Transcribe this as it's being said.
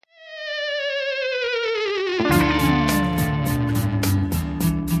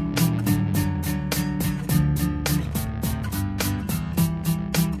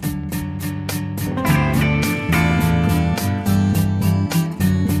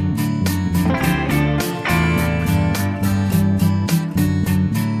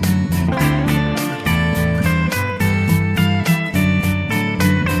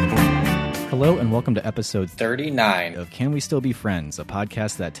welcome to episode 39 of Can We Still Be Friends, a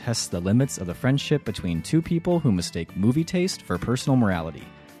podcast that tests the limits of the friendship between two people who mistake movie taste for personal morality.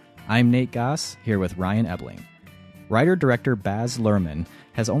 I'm Nate Goss, here with Ryan Ebling. Writer-director Baz Luhrmann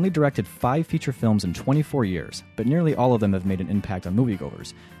has only directed 5 feature films in 24 years, but nearly all of them have made an impact on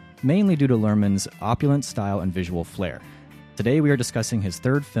moviegoers, mainly due to Luhrmann's opulent style and visual flair. Today we are discussing his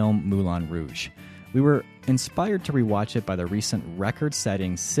third film, Moulin Rouge. We were inspired to rewatch it by the recent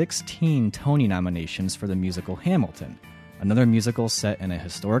record-setting 16 Tony nominations for the musical Hamilton, another musical set in a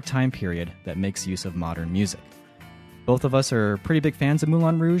historic time period that makes use of modern music. Both of us are pretty big fans of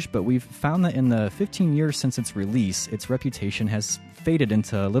Moulin Rouge, but we've found that in the 15 years since its release, its reputation has faded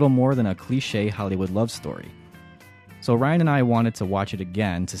into a little more than a cliché Hollywood love story. So Ryan and I wanted to watch it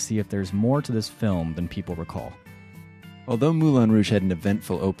again to see if there's more to this film than people recall. Although Moulin Rouge had an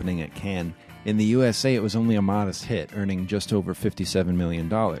eventful opening at Cannes, in the USA it was only a modest hit, earning just over $57 million.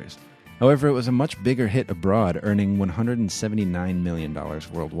 However, it was a much bigger hit abroad, earning $179 million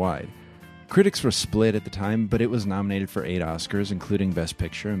worldwide. Critics were split at the time, but it was nominated for 8 Oscars, including Best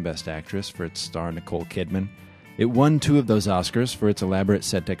Picture and Best Actress for its star Nicole Kidman. It won 2 of those Oscars for its elaborate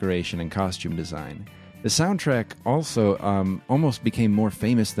set decoration and costume design. The soundtrack also almost became more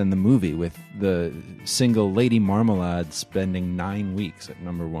famous than the movie, with the single Lady Marmalade spending 9 weeks at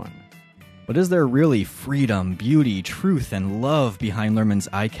number 1. But is there really freedom, beauty, truth, and love behind Luhrmann's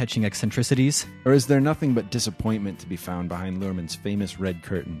eye-catching eccentricities? Or is there nothing but disappointment to be found behind Luhrmann's famous red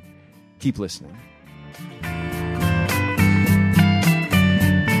curtain? Keep listening.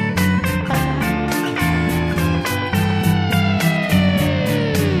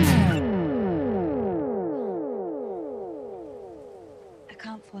 I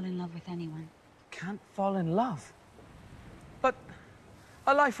can't fall in love with anyone. Can't fall in love? But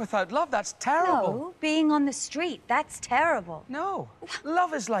a life without love, that's terrible. No, being on the street, that's terrible. No.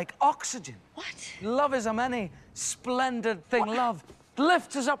 Love is like oxygen. What? Love is a many splendid thing. Love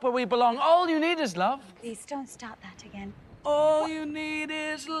lifts us up where we belong. All you need is love. Please don't start that again. All you need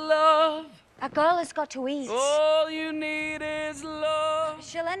is love. A girl has got to eat. All you need is love.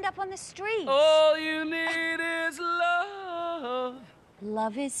 She'll end up on the street. All you need is love.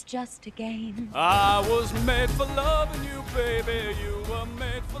 Love is just a game. I was made for loving you, baby. You were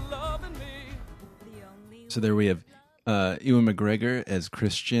made for loving me. So there we have Ewan McGregor as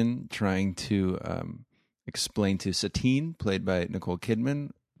Christian trying to explain to Satine, played by Nicole Kidman,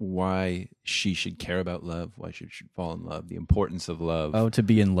 why she should care about love, why she should fall in love, the importance of love. Oh, to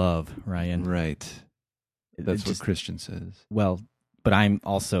be in love, Ryan. Right. That's Just- what Christian says. Well, but I'm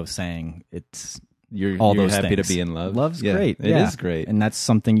also saying it's You're all those happy things. to be in love? Love's Yeah, great. It is great. And that's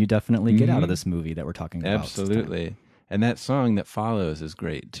something you definitely get out of Mhm. this movie that we're talking about. Absolutely. And that song that follows is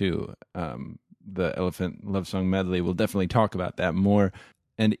great too. The Elephant Love Song medley, we'll definitely talk about that more.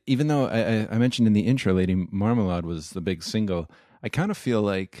 And even though I mentioned in the intro Lady Marmalade was the big single, I kind of feel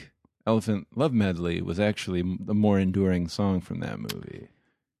like Elephant Love Medley was actually the more enduring song from that movie.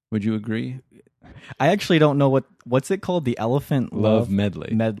 Would you agree? I actually don't know what's it called? The Elephant Love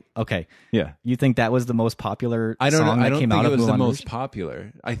Medley. Okay. Yeah. You think that was the most popular I don't song know. that I don't came think out it of was the Moulin most Rouge?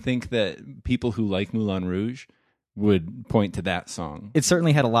 popular. I think that people who like Moulin Rouge would point to that song. It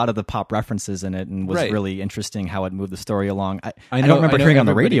certainly had a lot of the pop references in it and was Right. really interesting how it moved the story along. I know- don't remember I know hearing it on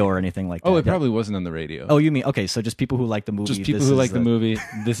the everybody- radio or anything like that. Oh, it probably wasn't on the radio. Oh, you mean, okay, so just people who like the movie. Just people this who is like the movie.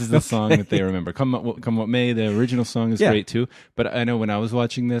 This is the song that they remember. Come what may. The original song is Yeah. great too. But I know when I was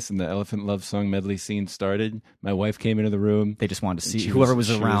watching this and the Elephant Love Song medley scene started, my wife came into the room. They just wanted to see, She whoever was-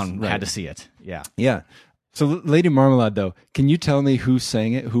 was she around was- right. had to see it. Yeah. Yeah. So Lady Marmalade, though, can you tell me who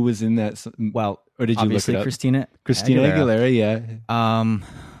sang it? Who was in that? Well, or did you look obviously it up? Christina Aguilera, yeah.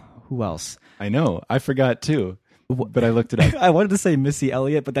 Who else? I know. I forgot too. But I looked it up. I wanted to say Missy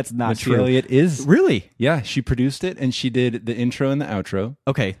Elliott, but that's not Missy true. Elliott is. Really? Yeah, she produced it and she did the intro and the outro.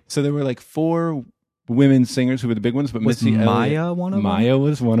 Okay. So there were like 4 women singers who were the big ones, but Was Missy Maya Elliott, one of them? Maya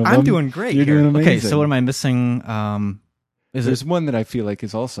was one of them. I'm doing great. You're here. doing amazing. Okay, so what am I missing? There's one that I feel like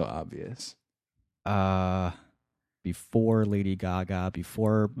is also obvious. Before Lady Gaga,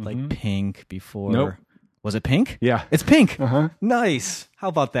 before like Pink, before Nope. Was it Pink? Yeah. It's Pink. Uh-huh. Nice. How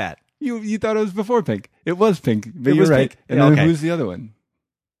about that? You thought it was before Pink. It was Pink, but It you're was right. Pink. And Yeah, then okay. who's the other one?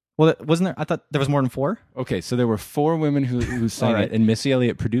 Well, wasn't there? I thought there was more than 4. Okay, so there were 4 women who sang All right. it, and Missy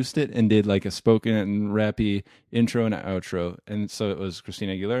Elliott produced it and did like a spoken and rappy intro and outro. And so it was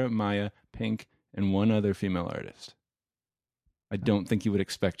Christina Aguilera, Maya, Pink, and one other female artist. I don't think you would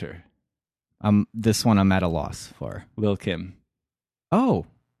expect her. This one I'm at a loss for. Lil' Kim. Oh,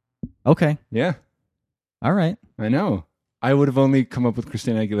 okay. Yeah, All right. I know. I would have only come up with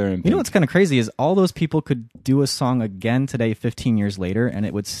Christina Aguilera and Pink. You know what's kind of crazy is all those people could do a song again today, 15 years later, and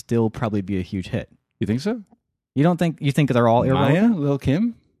it would still probably be a huge hit. You think so? You think they're all irrelevant? Maya, Lil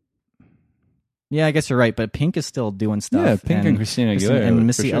Kim? Yeah, I guess you're right, but Pink is still doing stuff. Yeah, Pink and Christina Aguilera. And for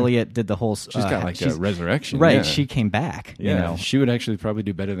Missy sure. Elliott did the whole... She's got like a resurrection. Right, yeah. she came back. Yeah, You know? she would actually probably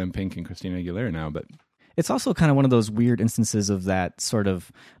do better than Pink and Christina Aguilera now, but... It's also kind of one of those weird instances of that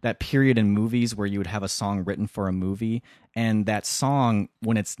period in movies where you would have a song written for a movie, and that song,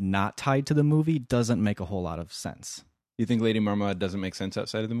 when it's not tied to the movie, doesn't make a whole lot of sense. You think Lady Marmalade doesn't make sense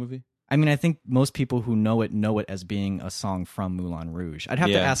outside of the movie? I mean, I think most people who know it as being a song from Moulin Rouge. I'd have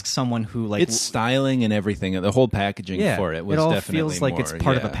to ask someone who like its styling and everything, the whole packaging for it was all definitely feels like more, it's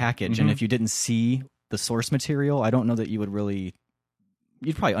part of a package. Mm-hmm. And if you didn't see the source material, I don't know that you would really.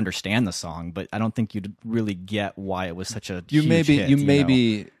 You'd probably understand the song, but I don't think you'd really get why it was such a huge hit, you may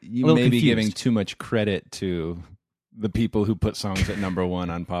be confused. giving too much credit to the people who put songs at number one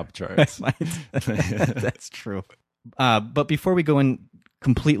on pop charts. That's true. But before we go in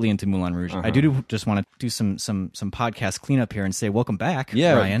completely into Moulin Rouge, I do just want to do some podcast cleanup here and say welcome back,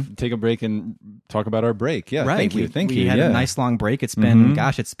 Ryan. Take a break and talk about our break. Yeah, right. Thank you. We had a nice long break. It's been,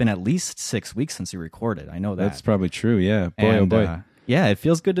 it's been at least 6 weeks since we recorded. I know that. That's probably true. Yeah, boy, and, oh boy. Yeah, it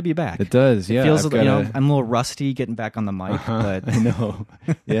feels good to be back. It does. Yeah, it feels, I'm a little rusty getting back on the mic, but I know.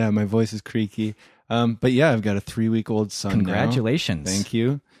 Yeah, my voice is creaky. But yeah, I've got a 3-week-old son. Congratulations! Now. Thank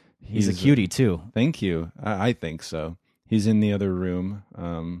you. He's a cutie too. Thank you. I think so. He's in the other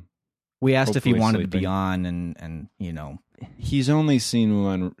room. We asked if he wanted sleeping. to be on, and he's only seen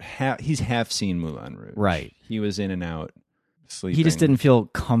Moulin. He's half seen Moulin Rouge. Right. He was in and out. Sleeping. He just didn't feel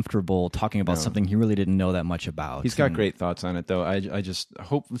comfortable talking about something he really didn't know that much about. He's got great thoughts on it, though. I just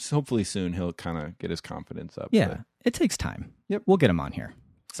hopefully soon he'll kind of get his confidence up. Yeah, but. It takes time. Yep, we'll get him on here.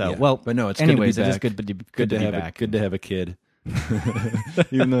 So, yeah. But no, it's anyways, good to be back. it is good to be back. Good to have a kid,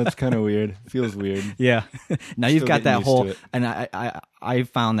 even though it's kind of weird. It feels weird. Yeah. Now you've got that whole, it. and I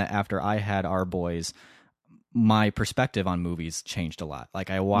found that after I had our boys, my perspective on movies changed a lot. Like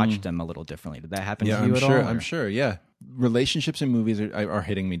I watched them a little differently. Did that happen to you at all? I'm sure. Yeah. Relationships in movies are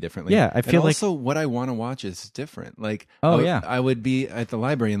hitting me differently. Yeah, I feel and also what I want to watch is different. Like, I would be at the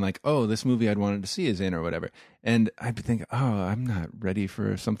library and like, this movie I'd wanted to see is in or whatever, and I'd be thinking, I'm not ready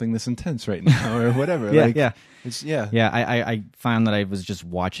for something this intense right now or whatever. I found that I was just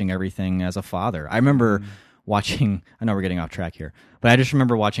watching everything as a father. I remember watching. I know we're getting off track here, but I just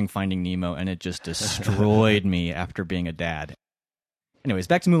remember watching Finding Nemo, and it just destroyed me after being a dad. Anyways,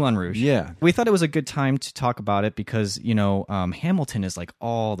 back to Moulin Rouge. Yeah. We thought it was a good time to talk about it because, Hamilton is like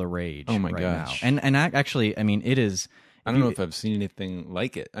all the rage right gosh. now. And actually, I mean, it is... I don't know if I've seen anything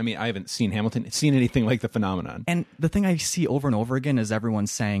like it. I mean, I haven't seen anything like the phenomenon. And the thing I see over and over again is everyone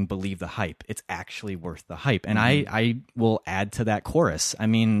saying, believe the hype. It's actually worth the hype. And I will add to that chorus. I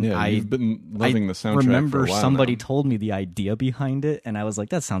mean, you've been loving the soundtrack remember for a while somebody now. told me the idea behind it, and I was like,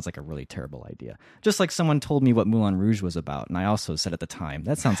 that sounds like a really terrible idea. Just like someone told me what Moulin Rouge was about, and I also said at the time,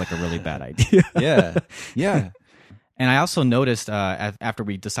 that sounds like a really bad idea. Yeah. And I also noticed after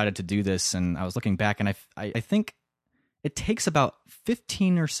we decided to do this, and I was looking back, and I think it takes about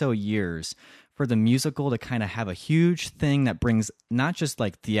 15 or so years for the musical to kind of have a huge thing that brings not just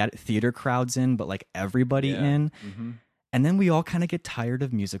like theater crowds in, but like everybody in. Mm-hmm. And then we all kind of get tired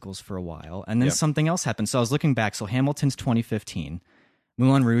of musicals for a while, and then something else happens. So I was looking back. So Hamilton's 2015.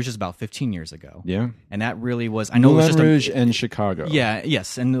 Moulin Rouge is about 15 years ago. Yeah. And that really was... I know Moulin it was just Rouge and Chicago. Yeah,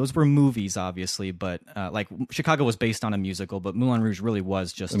 yes. And those were movies, obviously, but like Chicago was based on a musical, but Moulin Rouge really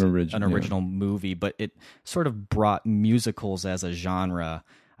was just an original movie. But it sort of brought musicals as a genre,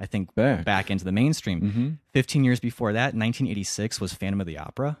 I think, back into the mainstream. Mm-hmm. 15 years before that, 1986, was Phantom of the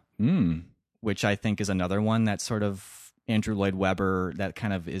Opera, which I think is another one that sort of Andrew Lloyd Webber, that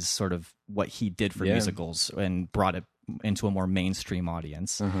kind of is sort of what he did for musicals and brought it into a more mainstream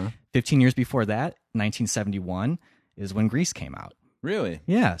audience. 15 years before that, 1971, is when Grease came out. Really?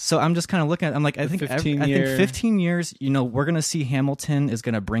 Yeah. So I'm just kind of looking at, I'm like, I think 15 years, we're going to see Hamilton is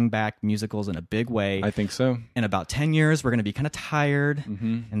going to bring back musicals in a big way. I think so. In about 10 years, we're going to be kind of tired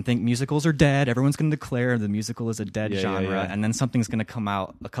and think musicals are dead. Everyone's going to declare the musical is a dead genre. Yeah. And then something's going to come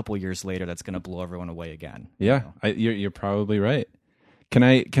out a couple years later that's going to blow everyone away again. Yeah. You're probably right. Can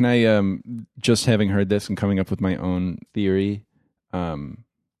I just having heard this and coming up with my own theory, can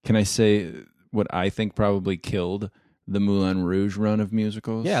I say what I think probably killed the Moulin Rouge run of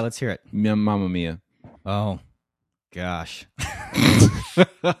musicals? Yeah, let's hear it. Mamma Mia. Oh, gosh.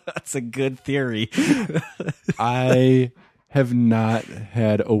 That's a good theory. I have not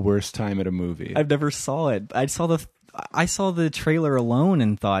had a worse time at a movie. I've never saw it. I saw the trailer alone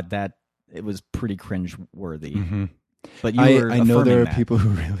and thought that it was pretty cringe-worthy. But you were I know there are affirming that. people who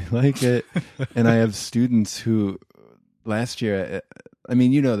really like it, and I have students who last year. I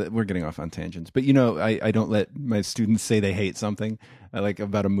mean, you know that we're getting off on tangents, but you know, I don't let my students say they hate something. I like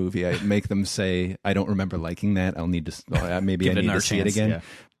about a movie. I make them say, "I don't remember liking that. I'll need to maybe I Give it need another to see it chance, again." yeah.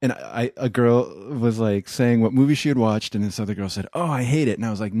 And a girl was like saying what movie she had watched, and this other girl said, "Oh, I hate it." And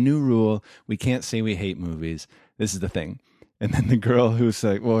I was like, "New rule: we can't say we hate movies. This is the thing." And then the girl who's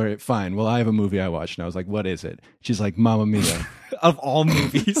like, "Well, all right, fine. Well, I have a movie I watched." And I was like, "What is it?" She's like, "Mamma Mia." Of all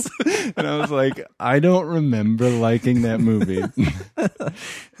movies. And I was like, "I don't remember liking that movie."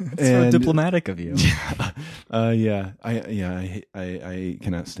 So diplomatic of you. I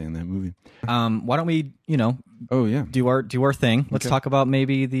cannot stand that movie. Why don't we, Oh yeah. do our thing? Let's Okay. talk about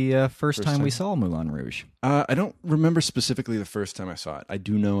maybe the first time we time. saw Moulin Rouge. I don't remember specifically the first time I saw it. I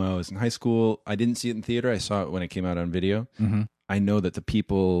do know I was in high school. I didn't see it in theater. I saw it when it came out on video. Mm-hmm. I know that the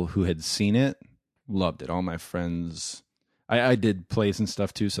people who had seen it loved it. All my friends. I did plays and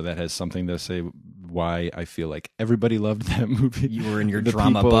stuff too, so that has something to say why I feel like everybody loved that movie. You were in your The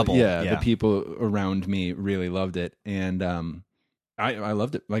drama people- bubble. Yeah, the people around me really loved it, and I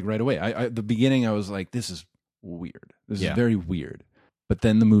loved it like right away. I the beginning I was like, this is weird. This Yeah. is very weird. But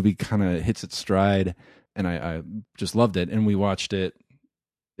then the movie kind of hits its stride, and I just loved it. And we watched it.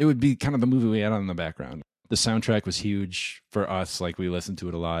 It would be kind of the movie we had on in the background. The soundtrack was huge for us. Like we listened to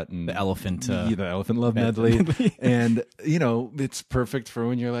it a lot. And The Elephant. the Elephant Love medley. And, it's perfect for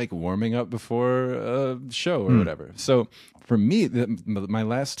when you're like warming up before a show or whatever. So for me, my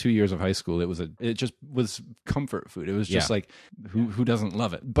last 2 years of high school, it just was comfort food. It was just Yeah. like, who doesn't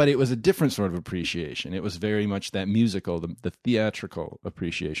love it? But it was a different sort of appreciation. It was very much that musical, the theatrical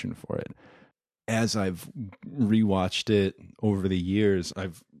appreciation for it. As I've rewatched it over the years,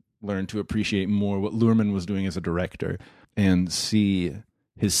 I've learned to appreciate more what Luhrmann was doing as a director and see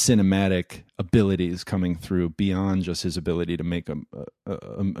his cinematic abilities coming through beyond just his ability to make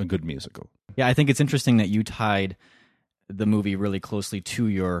a good musical. Yeah, I think it's interesting that you tied the movie really closely to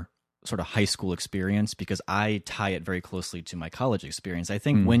your sort of high school experience, because I tie it very closely to my college experience. I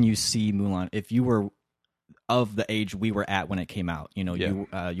think when you see Moulin, if you were of the age we were at when it came out,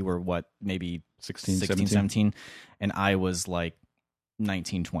 you were what, maybe 16, 17, and I was like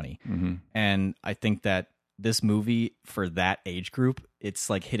 19, 20. Mm-hmm. And I think that this movie, for that age group, it's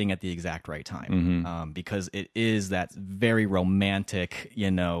like hitting at the exact right time, because it is that very romantic,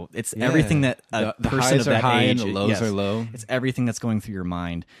 it's everything that a the person highs of are that high age, and the lows yes, are low. it's everything that's going through your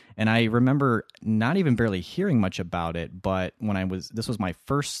mind. And I remember not even barely hearing much about it, but this was my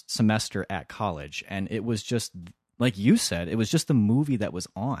first semester at college, and it was just, like you said, it was just the movie that was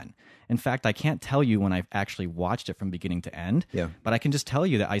on. In fact, I can't tell you when I've actually watched it from beginning to end, but I can just tell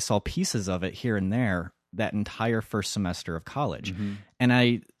you that I saw pieces of it here and there that entire first semester of college. Mm-hmm. And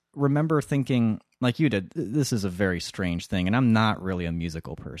I remember thinking, like you did, this is a very strange thing, and I'm not really a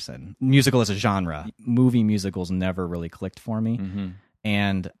musical person. Musical as a genre. Movie musicals never really clicked for me. Mm-hmm.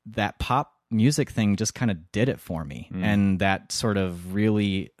 And that pop music thing just kind of did it for me. And that sort of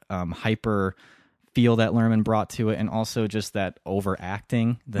really hyper feel that Luhrmann brought to it, and also just that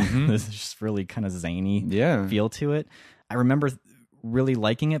overacting, this just really kind of zany feel to it. I remember really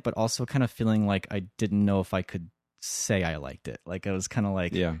liking it, but also kind of feeling like I didn't know if I could say I liked it. Like I was kind of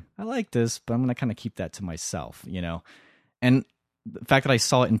like, I like this, but I'm going to kind of keep that to myself, And the fact that I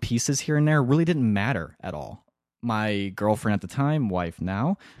saw it in pieces here and there really didn't matter at all. My girlfriend at the time, wife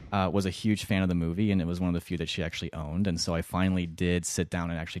now, was a huge fan of the movie, and it was one of the few that she actually owned. And so I finally did sit down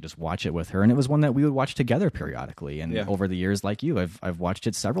and actually just watch it with her. And it was one that we would watch together periodically. And over the years, like you, I've watched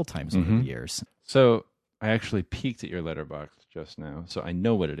it several times over the years. So I actually peeked at your letterbox just now, so I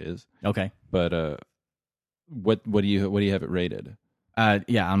know what it is. Okay. But what do you have it rated?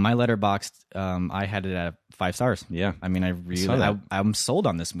 On my Letterboxd, I had it at 5 stars. Yeah. I mean, I'm sold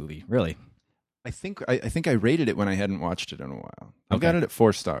on this movie, really. I think I rated it when I hadn't watched it in a while. I've Okay. got it at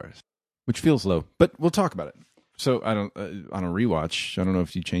 4 stars, which feels low, but we'll talk about it. So I don't on a rewatch. I don't know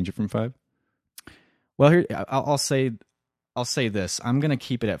if you change it from 5. Well, here I'll say this. I'm going to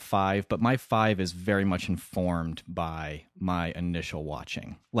keep it at 5, but my 5 is very much informed by my initial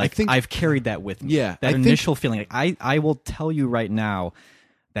watching. Like I've carried that with me. Yeah, that initial feeling. Like, I will tell you right now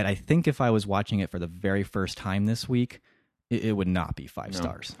that I think if I was watching it for the very first time this week, it would not be 5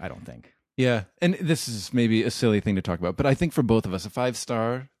 stars. I don't think. Yeah, and this is maybe a silly thing to talk about, but I think for both of us, a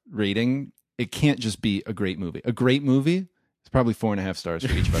 5-star rating, it can't just be a great movie. A great movie is probably 4.5 stars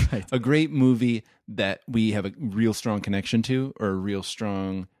for each of us. Right. A great movie that we have a real strong connection to, or a real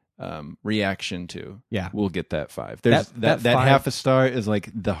strong reaction to, we'll get that 5. There's that 5, half a star is like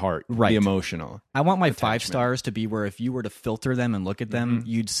the heart, the emotional. I want my attachment. 5 stars to be where if you were to filter them and look at them,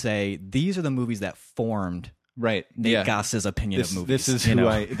 you'd say these are the movies that formed Right. Nate Goss's opinion of movies. This is you who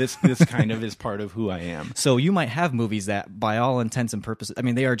know? this kind of is part of who I am. So you might have movies that, by all intents and purposes, I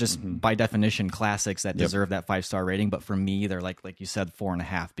mean, they are just by definition classics that deserve that 5-star rating. But for me, they're like you said,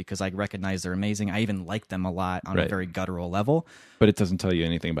 4.5 because I recognize they're amazing. I even like them a lot on a very guttural level. But it doesn't tell you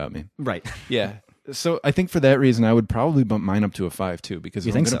anything about me. Right. Yeah. So I think for that reason, I would probably bump mine up to a 5 too, because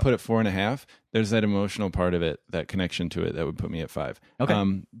if I'm going to put it 4.5, there's that emotional part of it, that connection to it that would put me at 5.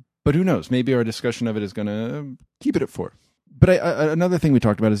 Okay. But who knows? Maybe our discussion of it is going to keep it at 4. But another thing we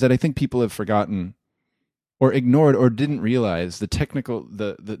talked about is that I think people have forgotten or ignored or didn't realize the technical,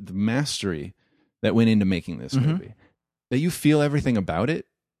 the mastery that went into making this movie. That you feel everything about it,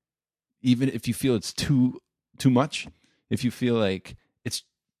 even if you feel it's too much, if you feel like it's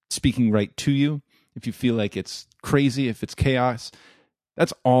speaking right to you, if you feel like it's crazy, if it's chaos,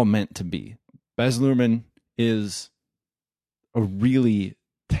 that's all meant to be. Baz Luhrmann is a really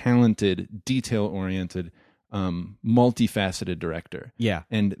talented, detail-oriented, multifaceted director. Yeah.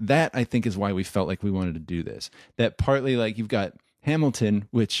 And that, I think, is why we felt like we wanted to do this. That partly, like, you've got Hamilton,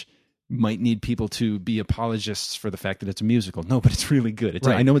 which might need people to be apologists for the fact that it's a musical. No, but it's really good.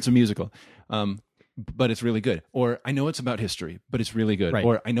 I know it's a musical, but it's really good. Or I know it's about history, but it's really good. Right.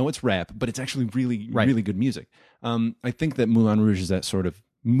 Or I know it's rap, but it's actually really good music. I think that Moulin Rouge is that sort of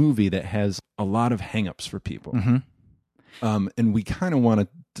movie that has a lot of hangups for people. And we kind of want to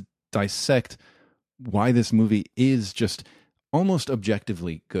dissect why this movie is just almost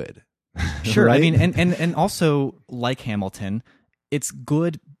objectively good. Sure. Right? I mean, and also, like Hamilton, it's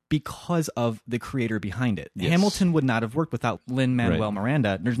good because of the creator behind it. Yes. Hamilton would not have worked without Lin-Manuel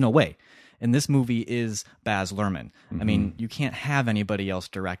Miranda. There's no way. And this movie is Baz Luhrmann. I mean, you can't have anybody else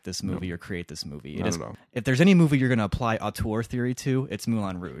direct this movie or create this movie. Not at all. If there's any movie you're going to apply auteur theory to, it's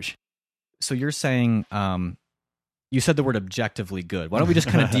Moulin Rouge. So you're saying... you said the word objectively good. Why don't we just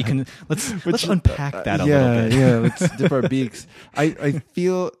kind of let's unpack that a little bit. Yeah, let's dip our beaks. I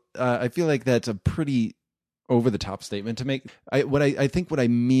feel like that's a pretty over the top statement to make. I think what I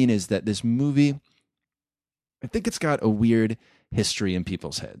mean is that this movie, I think it's got a weird history in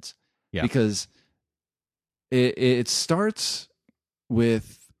people's heads. Yeah. Because it starts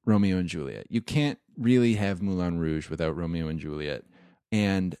with Romeo and Juliet. You can't really have Moulin Rouge without Romeo and Juliet.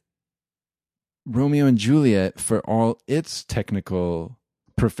 And Romeo and Juliet, for all its technical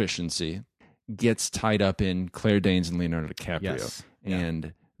proficiency, gets tied up in Claire Danes and Leonardo DiCaprio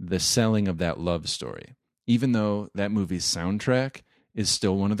and the selling of that love story. Even though that movie's soundtrack is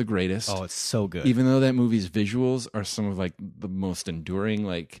still one of the greatest. Oh, it's so good. Even though that movie's visuals are some of like the most enduring,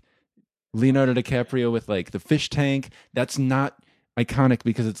 like Leonardo DiCaprio with like the fish tank, that's not iconic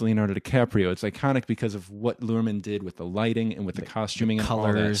because it's Leonardo DiCaprio. It's iconic because of what Luhrmann did with the lighting and with the costuming and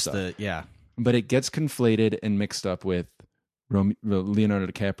colors, all that stuff. But it gets conflated and mixed up with Leonardo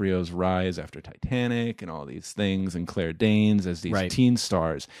DiCaprio's rise after Titanic and all these things, and Claire Danes as these teen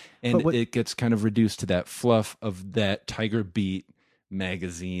stars. And it gets kind of reduced to that fluff of that Tiger Beat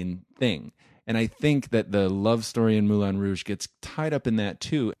magazine thing. And I think that the love story in Moulin Rouge gets tied up in that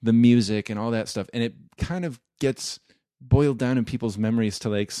too, the music and all that stuff. And it kind of gets boiled down in people's memories to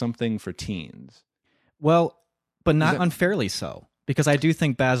like something for teens. Well, but not unfairly so. Because I do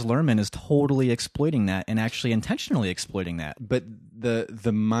think Baz Luhrmann is totally exploiting that and actually intentionally exploiting that. But the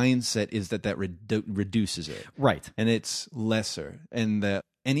mindset is that reduces it. Right. And it's lesser. And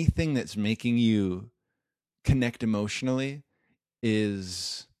anything that's making you connect emotionally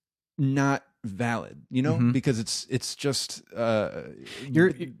is not valid, you know, because it's just but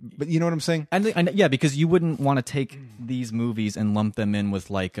you know what I'm saying? And yeah, because you wouldn't want to take these movies and lump them in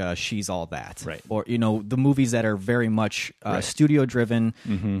with like She's All That, right? Or you know, the movies that are very much studio driven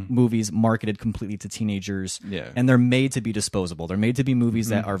movies marketed completely to teenagers, and they're made to be disposable. They're made to be movies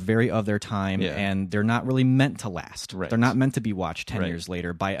that are very of their time, and they're not really meant to last. They're not meant to be watched 10 years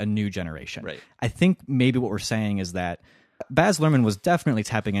later by a new generation. I think maybe what we're saying is that Baz Luhrmann was definitely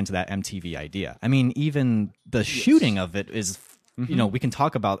tapping into that MTV idea. I mean, even the shooting of it is, you know, we can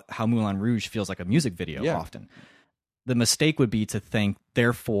talk about how Moulin Rouge feels like a music video often. The mistake would be to think,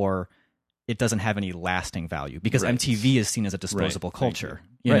 therefore, it doesn't have any lasting value because MTV is seen as a disposable culture,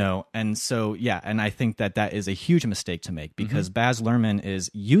 you know? And so, and I think that is a huge mistake to make because Baz Luhrmann is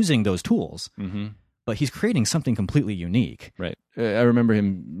using those tools, but he's creating something completely unique. Right. I remember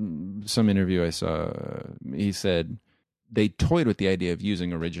some interview I saw, he said, they toyed with the idea of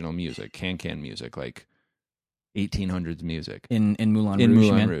using original music, can music, like 1800s music in Moulin Rouge. In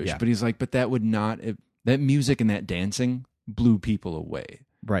Moulin Rouge, but he's like, but that would not that music and that dancing blew people away,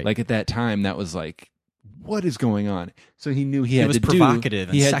 right? Like at that time, that was like, what is going on? So he knew he had to provocative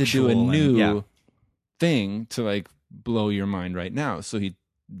do. He had to do a new thing to like blow your mind right now. So he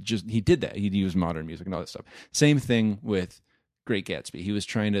he did that. He'd use modern music and all that stuff. Same thing with Great Gatsby. He was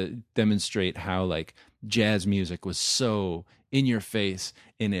trying to demonstrate how like jazz music was so in your face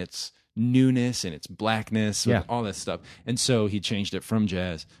in its newness and its blackness, Yeah. all that stuff. And so he changed it from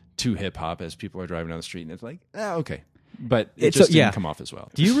jazz to hip hop as people are driving down the street, and it's like, okay. But it just didn't come off as well.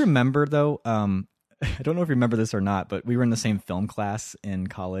 Do you remember though? I don't know if you remember this or not, but we were in the same film class in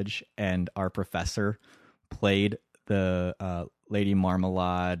college, and our professor played the Lady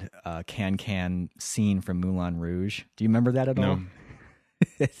Marmalade can scene from Moulin Rouge. Do you remember that at all?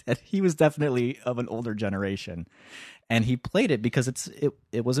 No. He was definitely of an older generation, and he played it because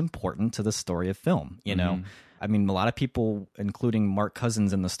it was important to the story of film. You know, I mean, a lot of people, including Mark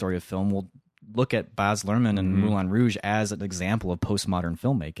Cousins in the story of film, will look at Baz Luhrmann and Moulin Rouge as an example of postmodern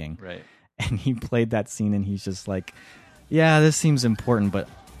filmmaking. Right. And he played that scene, and he's just like, yeah, this seems important, but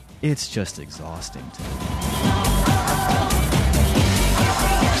it's just exhausting to me.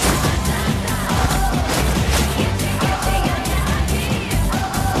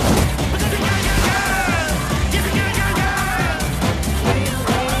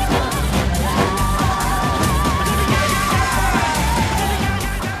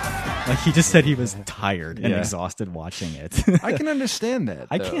 Like, he just said he was tired and Yeah. exhausted watching it. I can understand that.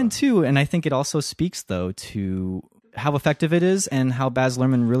 I though. can too, and I think it also speaks though to how effective it is and how Baz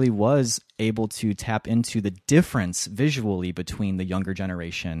Luhrmann really was able to tap into the difference visually between the younger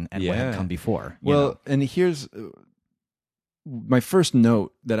generation and what had Yeah. come before. you Well, know? and here's my first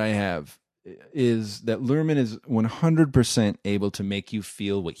note that I have is that Luhrmann is 100% able to make you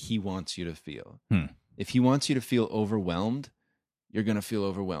feel what he wants you to feel. If he wants you to feel overwhelmed, you're going to feel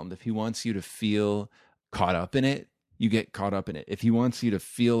overwhelmed. If he wants you to feel caught up in it, you get caught up in it. If he wants you to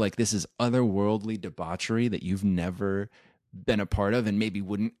feel like this is otherworldly debauchery that you've never been a part of and maybe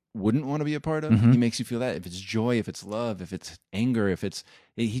wouldn't want to be a part of, he makes you feel that. If it's joy, if it's love, if it's anger, if it's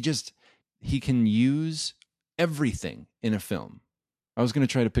he can use everything in a film. I was going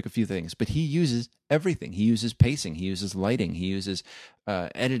to try to pick a few things, but he uses everything. He uses pacing, he uses lighting, he uses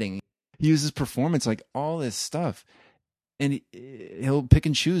editing, he uses performance, like all this stuff. And he'll pick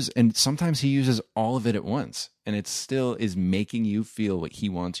and choose, and sometimes he uses all of it at once, and it still is making you feel what he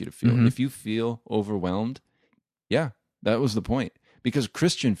wants you to feel. If you feel overwhelmed, yeah, that was the point. Because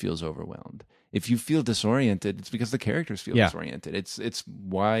Christian feels overwhelmed. If you feel disoriented, it's because the characters feel disoriented. It's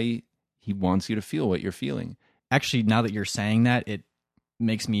why he wants you to feel what you're feeling. Actually, now that you're saying that, it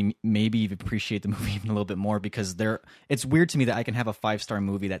makes me maybe appreciate the movie even a little bit more, because it's weird to me that I can have a 5-star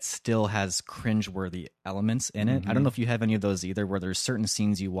movie that still has cringeworthy elements in it. I don't know if you have any of those either, where there's certain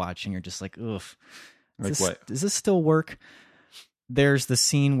scenes you watch and you're just like, ugh. Does this still work? There's the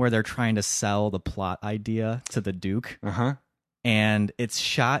scene where they're trying to sell the plot idea to the Duke. And it's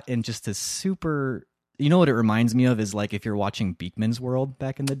shot in just a super... You know what it reminds me of is like if you're watching Beekman's World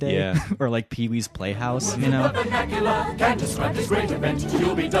back in the day, Yeah. or like Pee-wee's Playhouse, you know? Vernacular can't describe this great event.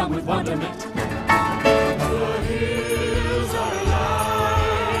 You'll be done with wonderment. The hills are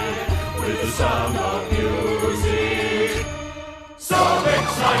alive with the sound of music. So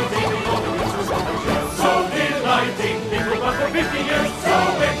exciting, all the winds was over. So delighting, it will run for 50 years. So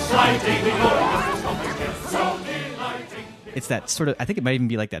exciting, all the winds was over. So delighting. It's that sort of, I think it might even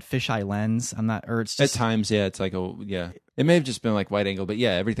be like that fisheye lens. I'm not, or it's At just, times, yeah, it's like, it may have just been like wide angle, but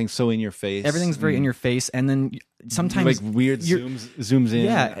yeah, everything's so in your face. everything's very in your face. And then sometimes like weird you're- zooms in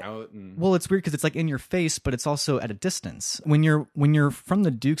Yeah. and out. And... Well, it's weird because it's like in your face, but it's also at a distance. When you're from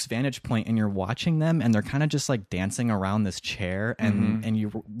the Duke's vantage point and you're watching them, and they're kind of just like dancing around this chair, and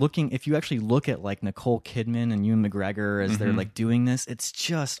you're looking. If you actually look at like Nicole Kidman and Ewan McGregor as they're like doing this, it's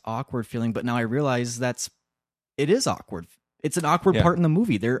just awkward feeling. But now I realize it is awkward. It's an awkward part in the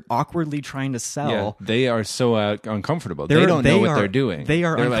movie. They're awkwardly trying to sell. Yeah, they are so uncomfortable. They don't know what they're doing.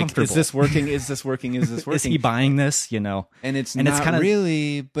 They're like, uncomfortable. is this working? Is this working? Is this working? Is he buying this? You know, And it's And not it's kinda-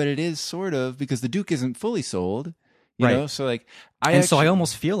 really, but it is sort of, because the Duke isn't fully sold, you Right. know? So like, so I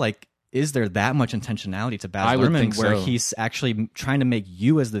almost feel like, is there that much intentionality to Baz I would Luhrmann think where so. he's actually trying to make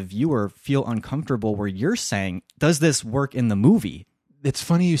you as the viewer feel uncomfortable, where you're saying, does this work in the movie? It's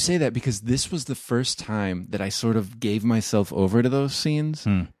funny you say that, because this was the first time that I sort of gave myself over to those scenes.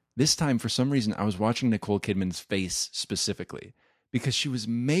 This time, for some reason, I was watching Nicole Kidman's face specifically, because she was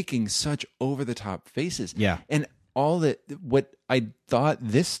making such over-the-top faces. Yeah. And what I thought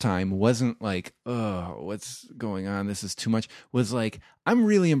this time wasn't like, oh, what's going on? This is too much. Was like, I'm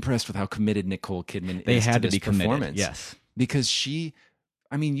really impressed with how committed Nicole Kidman They is had to to be this committed. performance. Yes. Because you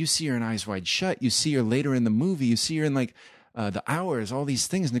see her in Eyes Wide Shut. You see her later in the movie. You see her in like The Hours, all these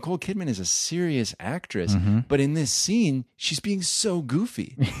things. Nicole Kidman is a serious actress. But in this scene, she's being so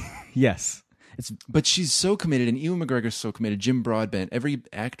goofy. Yes. But she's so committed, and Ewan McGregor's so committed. Jim Broadbent, every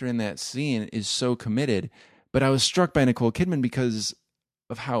actor in that scene is so committed. But I was struck by Nicole Kidman because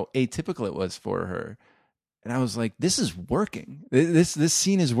of how atypical it was for her. And I was like, this is working. This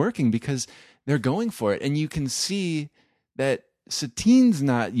scene is working because they're going for it. And you can see that Satine's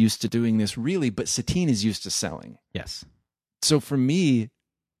not used to doing this really, but Satine is used to selling. Yes. So for me,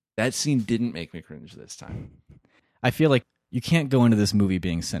 that scene didn't make me cringe this time. I feel like you can't go into this movie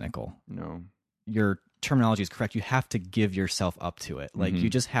being cynical. No. Your terminology is correct. You have to give yourself up to it. Like you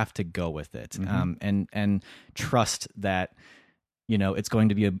just have to go with it, and trust that, you know, it's going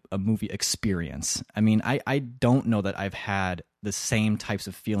to be a movie experience. I mean, I don't know that I've had the same types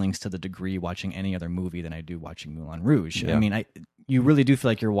of feelings to the degree watching any other movie than I do watching Moulin Rouge. Yeah. I mean, you really do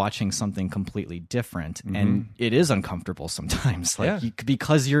feel like you're watching something completely different, and it is uncomfortable sometimes. Like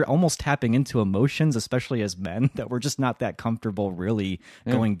because you're almost tapping into emotions, especially as men, that we're just not that comfortable really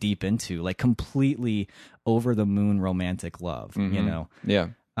going deep into, like completely over the moon romantic love, you know? Yeah.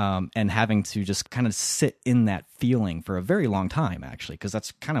 And having to just kind of sit in that feeling for a very long time, actually, because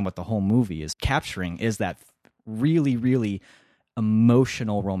that's kind of what the whole movie is capturing, is that really, really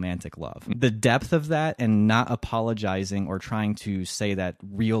emotional romantic love. The depth of that, and not apologizing or trying to say that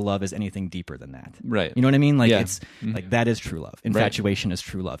real love is anything deeper than that. Right. You know what I mean? Like Yeah. it's like that is true love. Infatuation is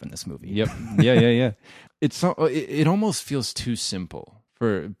true love in this movie. Yep. Yeah. It almost feels too simple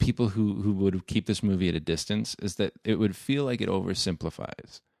for people who would keep this movie at a distance, is that it would feel like it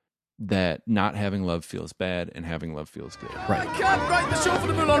oversimplifies that not having love feels bad and having love feels good. Right. I can't write the show for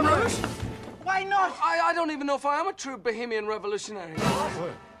the Moulin Rouge. Why not? I don't even know if I am a true bohemian revolutionary.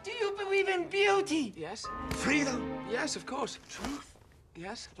 Do you believe in beauty? Yes. Freedom? Yes, of course. Truth?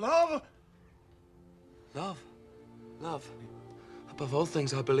 Yes. Love? Love. Above all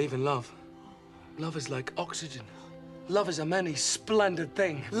things, I believe in love. Love is like oxygen. Love is a many splendid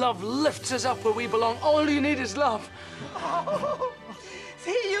thing. Love lifts us up where we belong. All you need is love. Oh,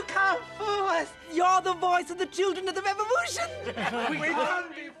 see, you can't fool us. You're the voice of the children of the revolution. We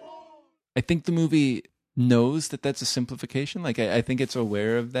can't be fooled. I think the movie knows that that's a simplification. Like I think it's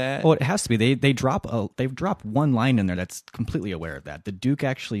aware of that. Oh, it has to be. They've dropped one line in there that's completely aware of that. The Duke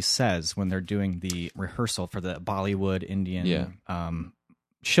actually says when they're doing the rehearsal for the Bollywood Indian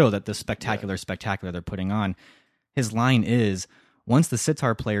show, that the spectacular they're putting on, his line is, once the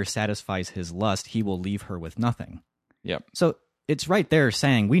sitar player satisfies his lust, he will leave her with nothing. Yep. So it's right there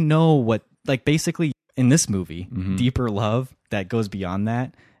saying, we know what, like, basically in this movie, deeper love that goes beyond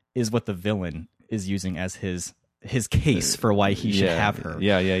that is what the villain is using as his case for why he should have her.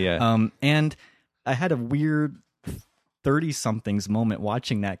 Yeah. And I had a weird 30-somethings moment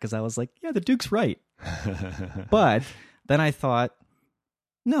watching that, because I was like, yeah, the Duke's right. But then I thought,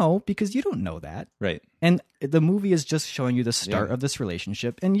 no, because you don't know that. Right. And the movie is just showing you the start of this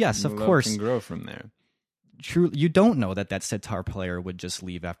relationship. And yes, of Love course, can grow from there. true, you don't know that sitar player would just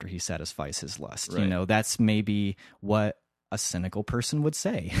leave after he satisfies his lust. Right. You know, that's maybe what a cynical person would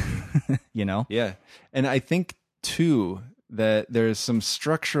say. You know? Yeah. And I think too that there's some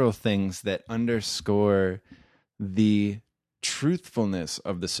structural things that underscore the truthfulness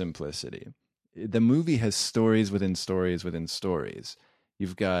of the simplicity. The movie has stories within stories within stories.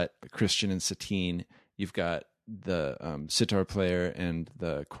 You've got Christian and Satine. You've got the sitar player and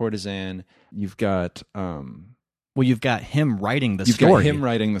the courtesan. You've got you've got him writing the You've story. got him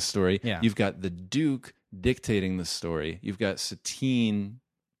writing the story. Yeah. You've got the Duke dictating the story. You've got Satine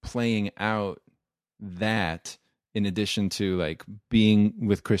playing out that, in addition to like being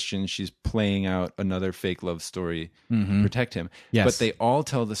with Christian, she's playing out another fake love story to protect him. Yes. But they all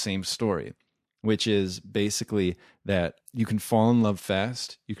tell the same story, which is basically that you can fall in love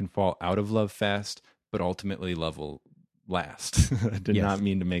fast, you can fall out of love fast, but ultimately love will last. I did Yes. not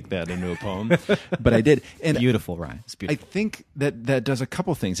mean to make that into a poem, but I did. And Beautiful, Ryan. It's I beautiful. think that does a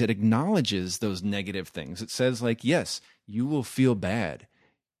couple things. It acknowledges those negative things. It says, like, yes, you will feel bad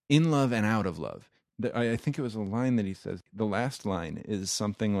in love and out of love. I think it was a line that he says. The last line is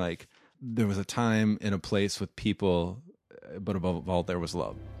something like, there was a time and a place with people, but above all, there was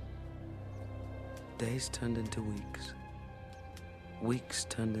love. Days turned into weeks. Weeks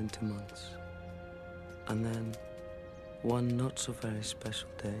turned into months. And then, one not so very special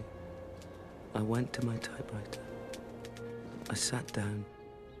day, I went to my typewriter. I sat down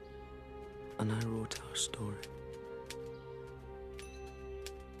and I wrote our story.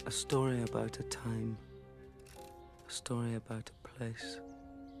 A story about a time, a story about a place,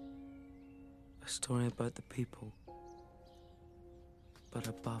 a story about the people, but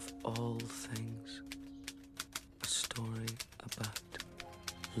above all things, a story about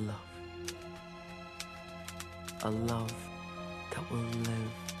love. A love that will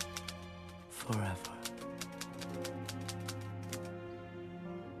live forever.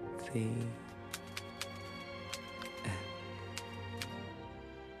 The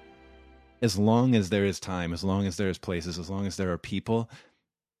As long as there is time, as long as there is places, as long as there are people,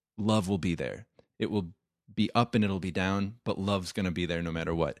 love will be there. It will be up and it'll be down, but love's going to be there no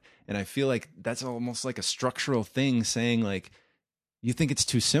matter what. And I feel like that's almost like a structural thing, saying like, you think it's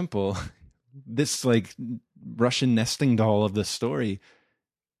too simple. This like Russian nesting doll of the story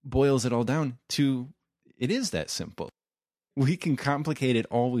boils it all down to, it is that simple. We can complicate it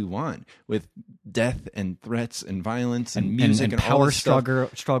all we want with death and threats and violence and music and all power this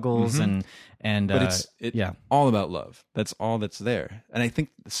stuff. struggles Mhm. and But it's all about love. That's all that's there. And I think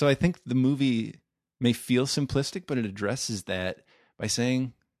the movie may feel simplistic, but it addresses that by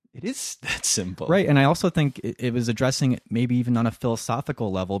saying it is that simple. Right. And I also think it was addressing it maybe even on a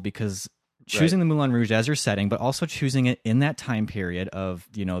philosophical level, because choosing the Moulin Rouge as your setting, but also choosing it in that time period of,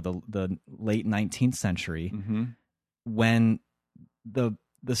 the late 19th century, when the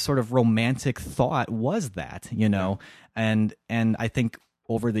sort of romantic thought was that, and I think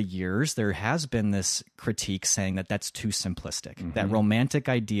over the years there has been this critique saying that that's too simplistic. That romantic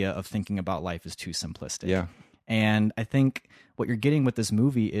idea of thinking about life is too simplistic. Yeah. And I think what you're getting with this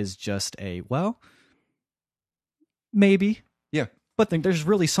movie is just maybe. Yeah. But there's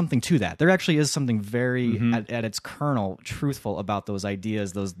really something to that. There actually is something very, at its kernel, truthful about those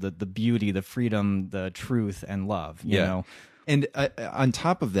ideas, the beauty, the freedom, the truth, and love. You know. And on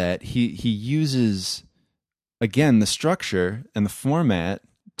top of that, he uses, again, the structure and the format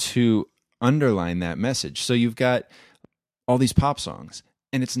to underline that message. So you've got all these pop songs,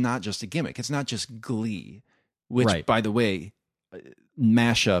 and it's not just a gimmick. It's not just Glee, which, by the way,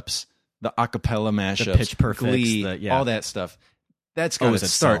 mashups, the a cappella mashups, the Pitch Perfects, Glee, all that stuff. That's got to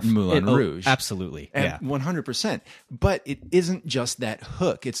start in Moulin Rouge. Absolutely. And 100%. But it isn't just that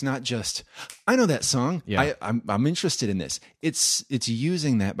hook. It's not just, I know that song. Yeah. I'm interested in this. It's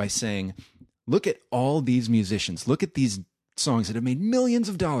using that by saying, look at all these musicians. Look at these songs that have made millions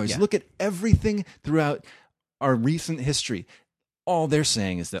of dollars. Yeah. Look at everything throughout our recent history. All they're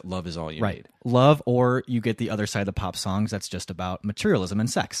saying is that love is all you need. Love, or you get the other side of the pop songs that's just about materialism and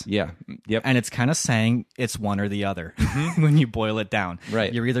sex. Yeah. Yep. And it's kind of saying it's one or the other when you boil it down.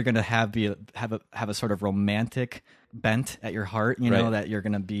 Right. You're either going to have a sort of romantic bent at your heart, that you're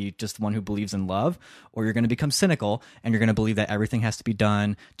going to be just one who believes in love, or you're going to become cynical and you're going to believe that everything has to be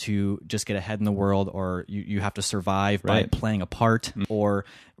done to just get ahead in the world, or you have to survive by playing a part, or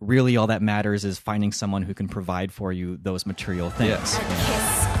really all that matters is finding someone who can provide for you those material things. Yes. A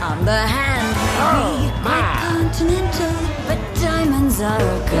kiss on the hand. Oh, my. Continental, but diamonds are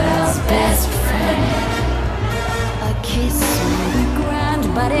a girl's best friend. A kiss may be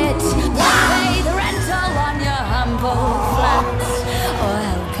grand, but it won't pay the rental on your humble flat, or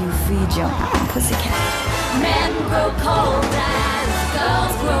help you feed your pussycat. Men grow cold as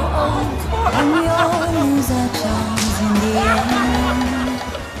girls grow old, and we all lose our charms in the end.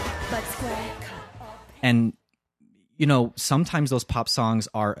 But square cut. And sometimes those pop songs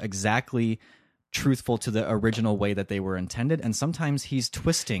are exactly truthful to the original way that they were intended, and sometimes he's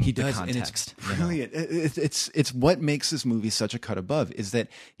twisting the context. And it's brilliant. It's what makes this movie such a cut above, is that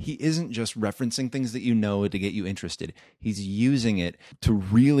he isn't just referencing things that to get you interested. He's using it to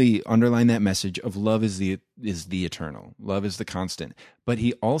really underline that message of love is the eternal, love is the constant. But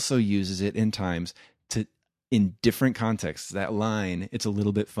he also uses it in times in different contexts. That line, it's a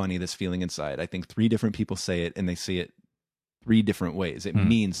little bit funny, this feeling inside. I think 3 different people say it, and they say it 3 different ways. It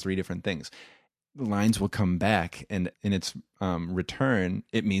means 3 different things. The lines will come back, and in its return,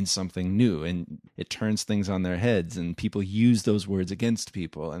 it means something new, and it turns things on their heads, and people use those words against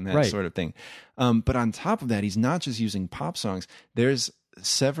people and that sort of thing. But on top of that, he's not just using pop songs. There's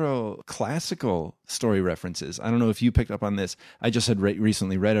several classical story references. I don't know if you picked up on this. I just had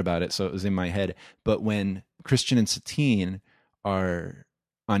recently read about it, so it was in my head. But when Christian and Satine are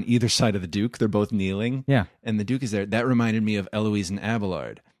on either side of the Duke, they're both kneeling, and the Duke is there. That reminded me of Eloise and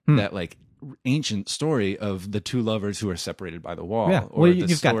Abelard, that ancient story of the 2 lovers who are separated by the wall. Yeah, or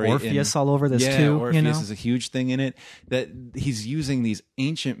you've got Orpheus all over this too. Orpheus is a huge thing in it. That he's using these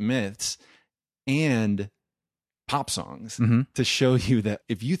ancient myths and pop songs to show you that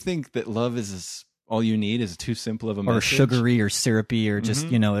if you think that love is all you need, is too simple of a message, or sugary or syrupy, or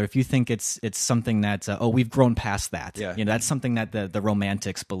just or if you think it's something that we've grown past that, that's something that the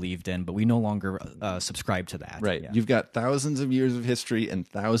Romantics believed in, but we no longer subscribe to that. Right. You've got thousands of years of history and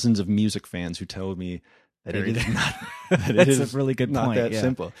thousands of music fans who tell me that it is not. That That's a really good not point. that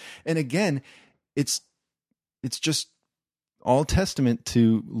simple. And again, it's just all testament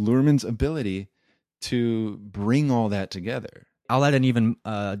to Luhrmann's ability to bring all that together. I'll add an even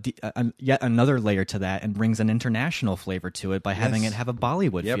yet another layer to that, and brings an international flavor to it by having it have a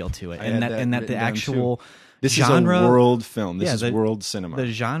Bollywood Yep. feel to it, I and had that that the written down, actual too. This genre, is a world film. This yeah, is world cinema. The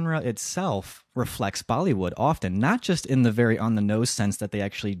genre itself reflects Bollywood often, not just in the very on the nose sense that they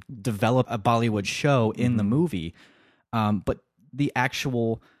actually develop a Bollywood show in the movie, but the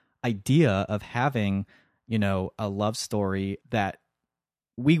actual idea of having, you know, a love story that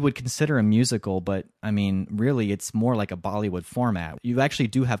we would consider a musical, but I mean, really, it's more like a Bollywood format. You actually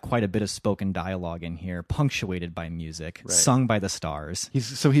do have quite a bit of spoken dialogue in here, punctuated by music, sung by the stars.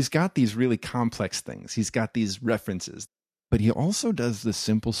 He's got these really complex things. He's got these references, but he also does the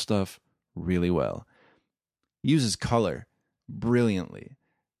simple stuff really well. He uses color brilliantly,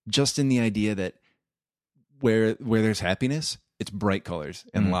 just in the idea that where there's happiness, it's bright colors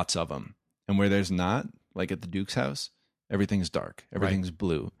and lots of them, and where there's not, like at the Duke's house, everything's dark, everything's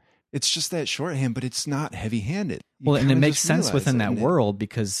blue. It's just that shorthand, but it's not heavy-handed. Well, and it makes sense within that world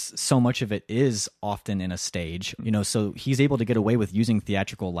because so much of it is often in a stage, you know, so he's able to get away with using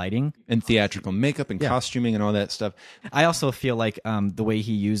theatrical lighting. And theatrical makeup and costuming and all that stuff. I also feel like the way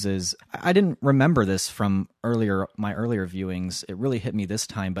he uses, I didn't remember this from my earlier viewings. It really hit me this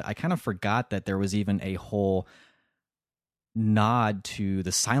time, but I kind of forgot that there was even a whole nod to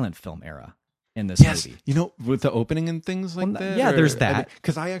the silent film era in this movie. You know, with the opening and things like that? Yeah, there's that.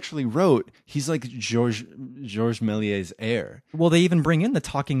 Because I actually wrote, he's like Georges Méliès's heir. Well, they even bring in the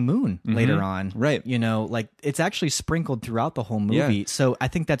talking moon later on. Right. You know, like it's actually sprinkled throughout the whole movie. Yeah. So I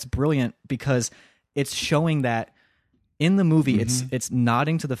think that's brilliant because it's showing that in the movie, it's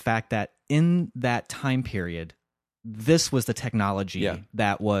nodding to the fact that in that time period, this was the technology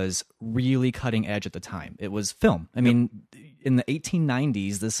that was really cutting edge at the time. It was film. I mean, in the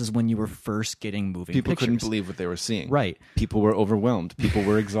 1890s, this is when you were first getting moving People pictures. couldn't believe what they were seeing. Right. People were overwhelmed. People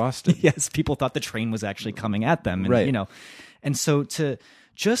were exhausted. Yes, people thought the train was actually coming at them. And, you know, and so to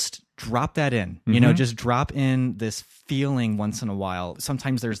just drop that in, you know, just drop in this feeling once in a while.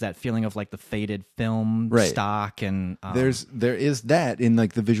 Sometimes there's that feeling of like the faded film stock, and there is that in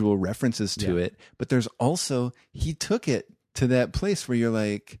like the visual references to it, but there's also, he took it to that place where you're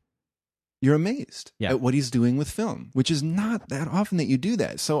like, you're amazed at what he's doing with film, which is not that often that you do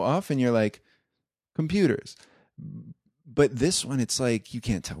that. So often you're like, computers. But this one, it's like, you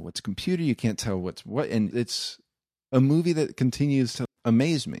can't tell what's computer, you can't tell what's what, and it's a movie that continues to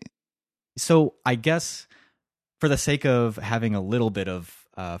amaze me. So I guess for the sake of having a little bit of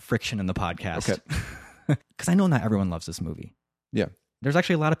friction in the podcast, because I know not everyone loves this movie. Yeah. There's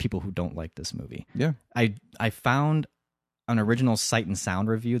actually a lot of people who don't like this movie. Yeah. I found an original Sight and Sound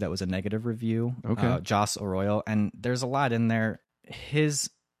review that was a negative review, Joss Arroyo, and there's a lot in there. His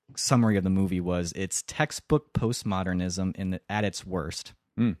summary of the movie was, it's textbook postmodernism at its worst.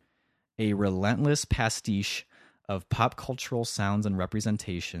 A relentless pastiche of pop cultural sounds and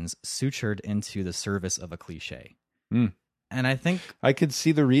representations sutured into the service of a cliche. And I think I could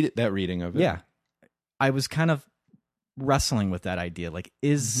see that reading of it. Yeah. I was kind of wrestling with that idea. Like,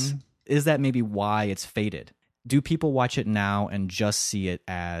 is that maybe why it's faded? Do people watch it now and just see it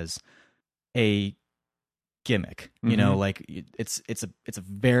as a gimmick? You know, like it's a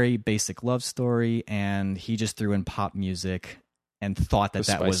very basic love story, and he just threw in pop music and thought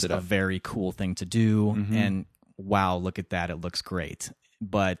that was a very cool thing to do. And wow, look at that. It looks great.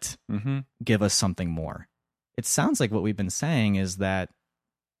 But give us something more. It sounds like what we've been saying is that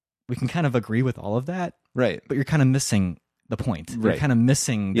we can kind of agree with all of that. Right. But you're kind of missing the point. You're kind of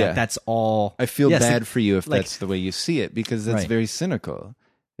missing that that's all. I feel bad for you if that's the way you see it, because that's very cynical.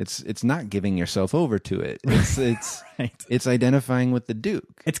 It's not giving yourself over to it. It's it's identifying with the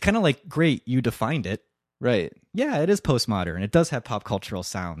Duke. It's kind of like, great, you defined it. Right. Yeah, it is postmodern. It does have pop cultural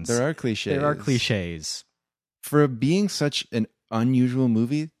sounds. There are cliches. For being such an unusual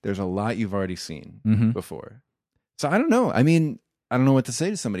movie, there's a lot you've already seen before. So I don't know. I mean, I don't know what to say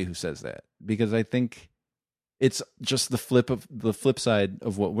to somebody who says that, because I think it's just the flip side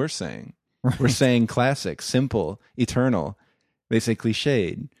of what we're saying. Right. We're saying classic, simple, eternal. They say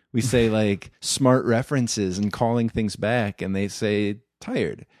cliched. We say like smart references and calling things back, and they say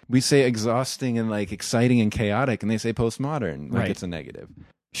tired. We say exhausting and like exciting and chaotic, and they say postmodern, like it's a negative.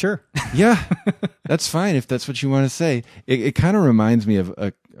 Sure. Yeah, that's fine if that's what you want to say. It kind of reminds me of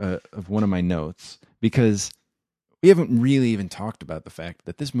one of my notes, because we haven't really even talked about the fact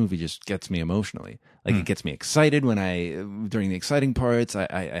that this movie just gets me emotionally. Like it gets me excited during the exciting parts.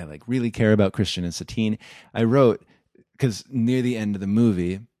 I like really care about Christian and Satine. I wrote, because near the end of the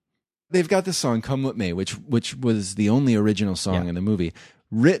movie, they've got this song "Come What May," which was the only original song in the movie,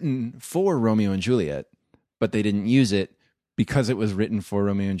 written for Romeo and Juliet, but they didn't use it because it was written for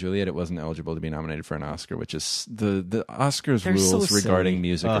Romeo and Juliet, it wasn't eligible to be nominated for an Oscar, which is the Oscars They're rules so regarding silly.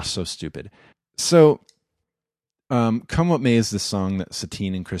 music Ugh. are so stupid. So, Come What May is the song that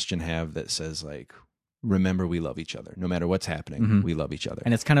Satine and Christian have that says, like, remember we love each other. No matter what's happening, we love each other.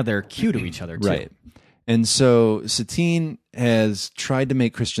 And it's kind of their cue to each other, too. Right. And so Satine has tried to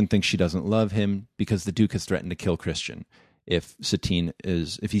make Christian think she doesn't love him because the Duke has threatened to kill Christian if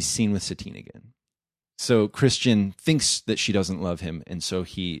he's seen with Satine again. So Christian thinks that she doesn't love him, and so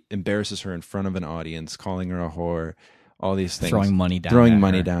he embarrasses her in front of an audience, calling her a whore, all these things. Throwing money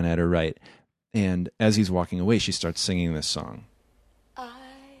down at her. Right. And as he's walking away, she starts singing this song. I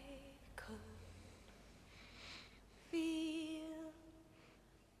could feel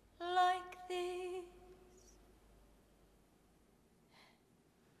like this.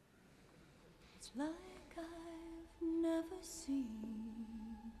 It's like I've never seen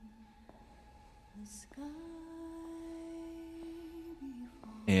the sky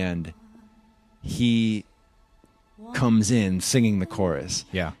before. And he comes in singing the chorus.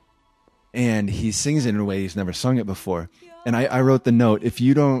 Yeah. And he sings it in a way he's never sung it before. And I wrote the note,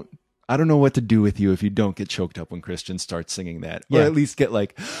 I don't know what to do with you if you don't get choked up when Christian starts singing that. Or Yeah. at least get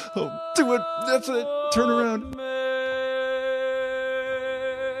like, oh, do it, that's it, turn around.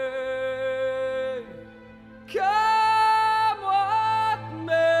 Come what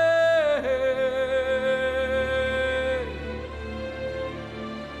may,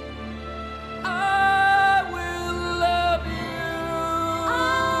 I will love you.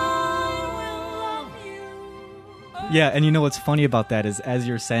 Yeah, and you know what's funny about that is as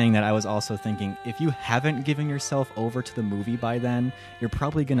you're saying that, I was also thinking, if you haven't given yourself over to the movie by then, you're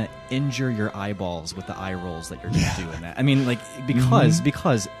probably going to injure your eyeballs with the eye rolls that you're going to do in that. I mean, like, because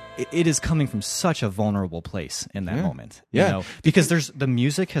it is coming from such a vulnerable place in that moment. Yeah. You know? Because the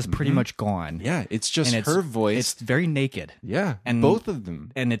music has pretty much gone. Yeah, it's just And her voice. It's very naked. Yeah, And both of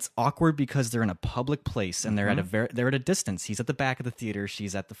them. And it's awkward because they're in a public place and they're at a distance. He's at the back of the theater.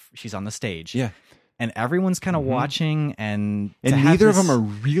 She's on the stage. Yeah. And everyone's kind of watching, and neither of them are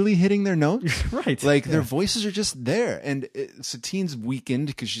really hitting their notes. Right. Like, their voices are just there. And Satine's weakened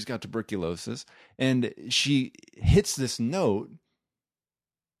because she's got tuberculosis. And she hits this note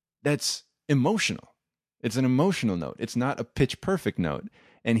that's emotional. It's an emotional note. It's not a pitch perfect note.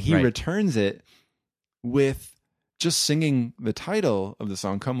 And he Right. returns it with just singing the title of the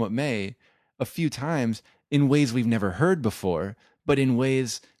song, Come What May, a few times in ways we've never heard before, but in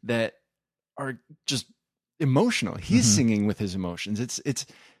ways that are just emotional. He's singing with his emotions. It's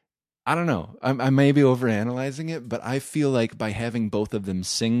I don't know. I may be overanalyzing it, but I feel like by having both of them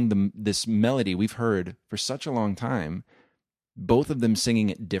sing this melody we've heard for such a long time, both of them singing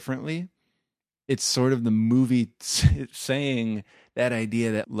it differently, it's sort of the movie saying that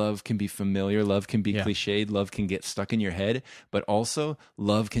idea that love can be familiar, love can be cliched, love can get stuck in your head, but also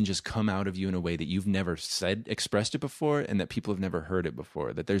love can just come out of you in a way that you've never expressed it before, and that people have never heard it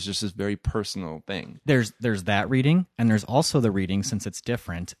before, that there's just this very personal thing. There's that reading, and there's also the reading, since it's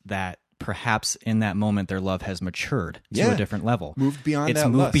different, that perhaps in that moment their love has matured to a different level. Moved beyond it's that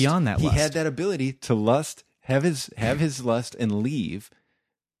moved lust. beyond that lust. He had that ability to lust, have his lust and leave,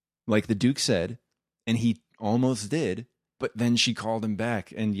 like the Duke said, and he almost did. But then she called him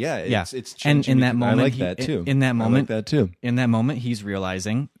back, and it's and changing. in that moment, I like that too. In that moment, I like that too. In that moment, he's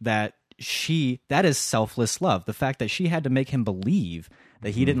realizing that that is selfless love. The fact that she had to make him believe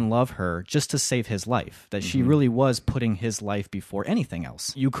that he didn't love her just to save his life, that she really was putting his life before anything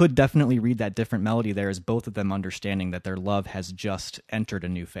else. You could definitely read that different melody there as both of them understanding that their love has just entered a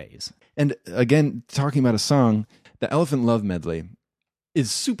new phase. And again, talking about a song, the Elephant Love medley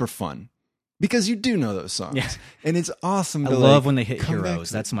is super fun. Because you do know those songs. Yeah. And it's awesome I to love when they hit come back Heroes.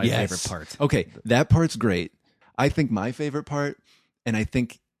 to- That's my favorite part. Okay, that part's great. I think my favorite part, and I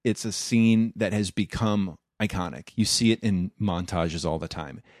think it's a scene that has become iconic. You see it in montages all the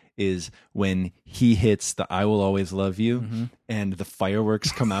time, is when he hits the I Will Always Love You and the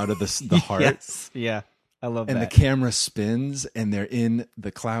fireworks come out of the heart. Yes. Yeah. I love And that. the camera spins and they're in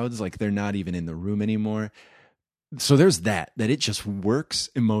the clouds, like they're not even in the room anymore. So there's that it just works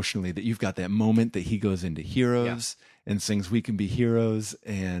emotionally, that you've got that moment that he goes into Heroes and sings We Can Be Heroes,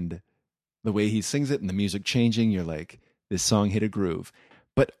 and the way he sings it and the music changing, you're like, this song hit a groove.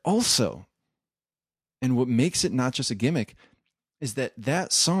 But also, and what makes it not just a gimmick, is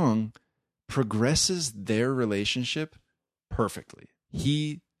that song progresses their relationship perfectly.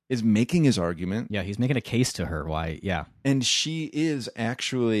 He is making his argument. Yeah, he's making a case to her why, And she is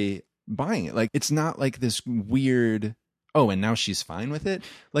actually buying it. Like, it's not like this weird, oh, and now she's fine with it.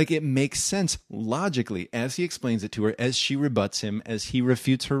 Like, it makes sense logically as he explains it to her, as she rebuts him, as he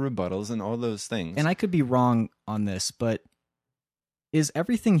refutes her rebuttals and all those things. And I could be wrong on this, but is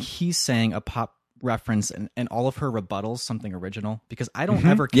everything he's saying a pop reference and all of her rebuttals something original? Because I don't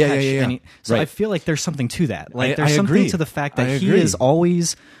ever catch any. So Right. I feel like there's something to that. Like I there's something agree. to the fact I that he agree. is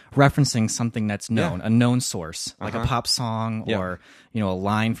always referencing something that's known, Yeah. a known source, like a Uh-huh. pop song Yeah. or a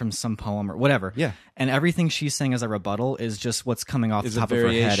line from some poem or whatever. Yeah. And everything she's saying as a rebuttal is just what's coming off Is the a top of her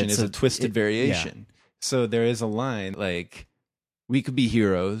head. variation, is a twisted variation. So there is a line like, "We could be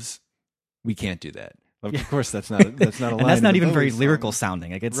heroes. We can't do that." Of course, that's not a line. And that's not in the even very Bowie lyrical song.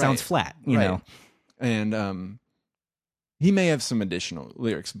 sounding. Like it Right. sounds flat, you Right. know. And he may have some additional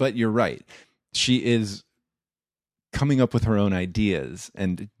lyrics, but you're right. She is coming up with her own ideas,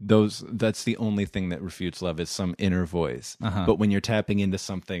 and that's the only thing that refutes love is some inner voice. Uh-huh. But when you're tapping into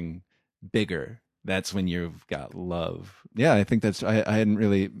something bigger, that's when you've got love. Yeah, I think that's I hadn't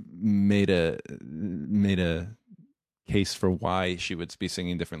really made a case for why she would be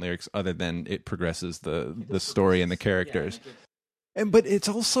singing different lyrics other than it progresses the story and the characters. But it's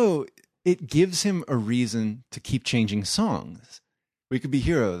also, it gives him a reason to keep changing songs. We could be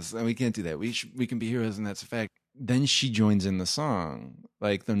heroes, and we can't do that. We can be heroes, and that's a fact. Then she joins in the song,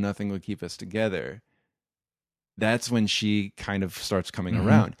 like, though nothing would keep us together. That's when she kind of starts coming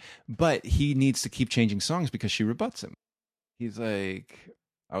around. But he needs to keep changing songs because she rebuts him. He's like,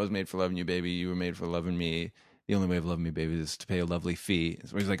 "I was made for loving you, baby. You were made for loving me. The only way of loving me, baby, is to pay a lovely fee."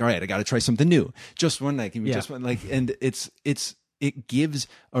 So he's like, "All right, I got to try something new. Just one night, give me just one." Like, and it gives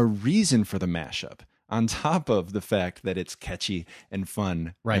a reason for the mashup on top of the fact that it's catchy and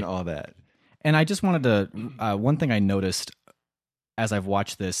fun and all that. And I just wanted to, one thing I noticed as I've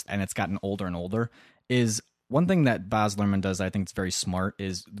watched this, and it's gotten older and older, is one thing that Baz Luhrmann does that I think is very smart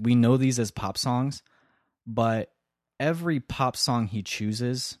is we know these as pop songs, but every pop song he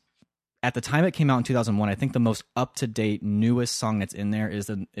chooses, at the time it came out in 2001, I think the most up-to-date, newest song that's in there is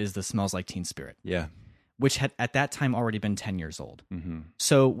the Smells Like Teen Spirit. Yeah. Which had at that time already been 10 years old. Mm-hmm.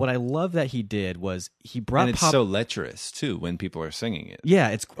 So what I love that he did was he brought And it's pop... so lecherous, too, when people are singing it. Yeah,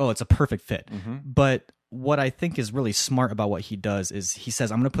 it's a perfect fit. Mm-hmm. But what I think is really smart about what he does is he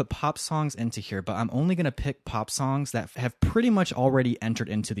says, I'm going to put pop songs into here, but I'm only going to pick pop songs that have pretty much already entered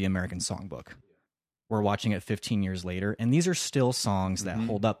into the American Songbook. We're watching it 15 years later, and these are still songs that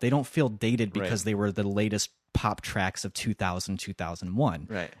hold up. They don't feel dated because they were the latest pop tracks of 2000, 2001.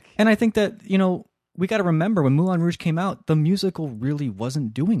 Right. And I think that, we got to remember when Moulin Rouge came out, the musical really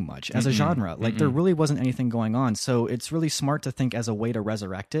wasn't doing much as a genre. Like there really wasn't anything going on. So it's really smart to think as a way to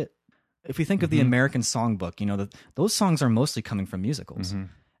resurrect it. If we think of the American Songbook, those songs are mostly coming from musicals.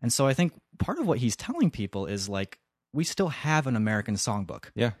 And so I think part of what he's telling people is like, we still have an American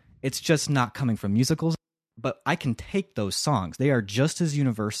Songbook. Yeah. It's just not coming from musicals. But I can take those songs. They are just as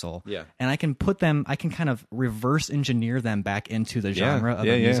universal. Yeah. And I can kind of reverse engineer them back into the genre of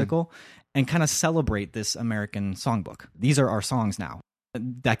a musical and kind of celebrate this American Songbook. These are our songs now.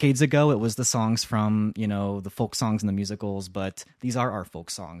 Decades ago, it was the songs from, the folk songs and the musicals, but these are our folk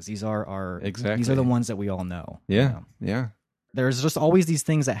songs. These are these are the ones that we all know. Yeah. Yeah. There's just always these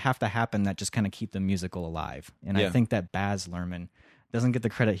things that have to happen that just kind of keep the musical alive. And I think that Baz Luhrmann doesn't get the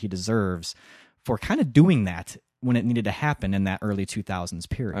credit he deserves for kind of doing that when it needed to happen in that early 2000s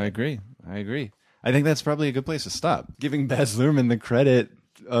period. I agree. I think that's probably a good place to stop. Giving Baz Luhrmann the credit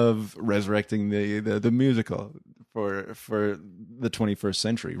of resurrecting the musical for the 21st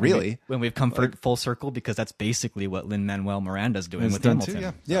century. Really, when we've come full circle, because that's basically what Lin-Manuel Miranda's doing with done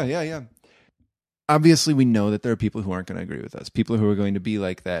Hamilton. Too, yeah. Obviously, we know that there are people who aren't going to agree with us. People who are going to be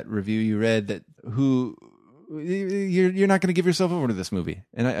like that review you read that who you're not going to give yourself over to this movie,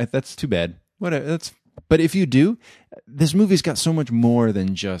 and that's too bad. Whatever. But if you do, this movie's got so much more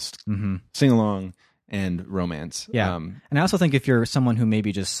than just sing along and romance. Yeah. And I also think if you're someone who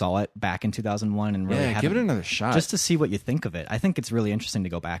maybe just saw it back in 2001 and really give it another shot just to see what you think of it, I think it's really interesting to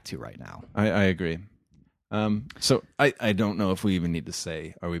go back to right now. I agree. So I don't know if we even need to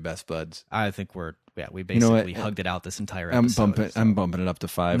say, are we best buds? I think we basically hugged it out this entire episode. I'm bumping it up to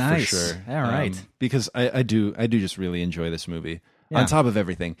 5 nice. for sure. All right. Because I do just really enjoy this movie. Yeah. On top of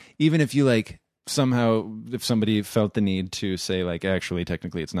everything. Even if you somehow, if somebody felt the need to say actually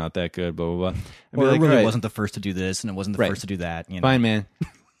technically it's not that good, blah blah blah. Or it really wasn't the first to do this and it wasn't the first to do that. Fine, man.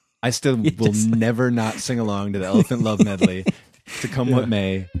 I still will never not sing along to the Elephant Love Medley, To Come What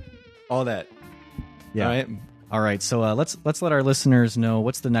May. All that. Yeah. All right, so let's let our listeners know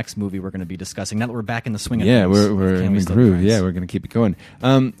what's the next movie we're going to be discussing. Now that we're back in the swing of things. Yeah, we're in the groove. Yeah, we're going to keep it going.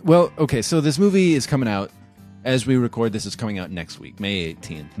 Well, okay, so this movie is coming out. As we record this, it's coming out next week, May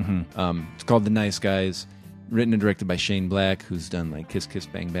 18th. It's called The Nice Guys, written and directed by Shane Black, who's done Kiss Kiss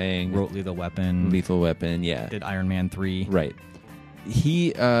Bang Bang. Wrote Lethal Weapon, yeah. Did Iron Man 3. Right.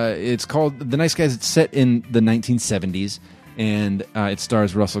 It's called The Nice Guys. It's set in the 1970s. and it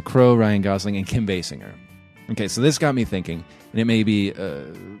stars Russell Crowe, Ryan Gosling, and Kim Basinger. Okay, so this got me thinking, and it may be,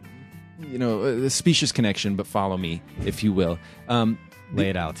 a specious connection, but follow me, if you will. Lay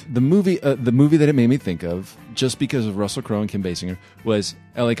it out. The movie that it made me think of, just because of Russell Crowe and Kim Basinger, was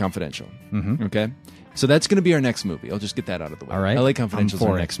L.A. Confidential. Mm-hmm. Okay, so that's going to be our next movie. I'll just get that out of the way. All right. L.A. Confidential is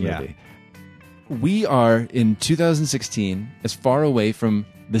our next Yeah. movie. We are in 2016, as far away from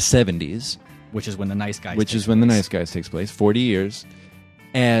the 70s, Which is when The Nice Guys which takes is when The place. Nice Guys takes place, 40 years,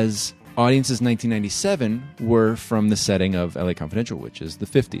 as audiences in 1997 were from the setting of L.A. Confidential, which is the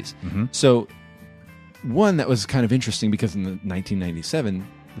 50s. Mhm. So, one, that was kind of interesting because in the 1997,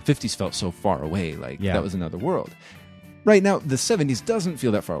 the 50s felt so far away, like Yeah. that was another world. Right now, the 70s doesn't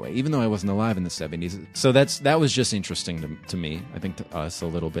feel that far away, even though I wasn't alive in the 70s. So that was just interesting to me. I think to us a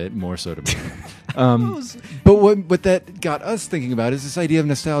little bit, more so to me. But what that got us thinking about is this idea of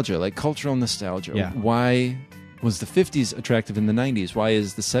nostalgia, like cultural nostalgia. Yeah. Why was the 50s attractive in the 90s? Why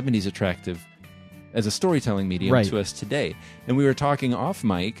is the 70s attractive as a storytelling medium Right. to us today? And we were talking off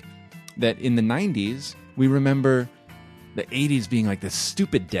mic that in the 90s, we remember the 80s being like this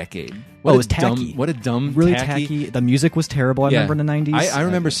stupid decade. It was tacky. What a dumb, Really tacky. The music was terrible, I Yeah. remember in the 90s. I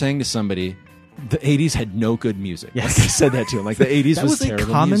remember saying to somebody, the 80s had no good music. Yes. Like I said that to him. Like the 80s that was was a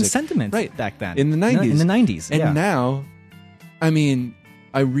terrible common music. sentiment Right. back then. In the 90s. In the 90s, And yeah. now, I mean,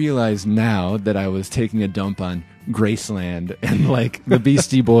 I realize now that I was taking a dump on Graceland and like the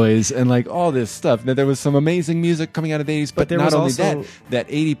Beastie Boys and like all this stuff. That there was some amazing music coming out of the 80s, but there not was only also- that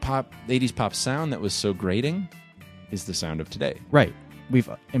 80s pop sound that was so grating is the sound of today. Right. We've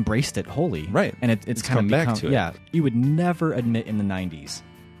embraced it wholly. Right. And it's kind come of back become, to it. Yeah. You would never admit in the 90s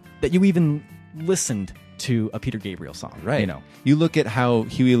that you even listened to a Peter Gabriel song. Right. You know. You look at how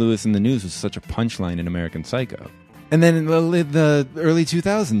Huey Lewis in the News was such a punchline in American Psycho. And then in the early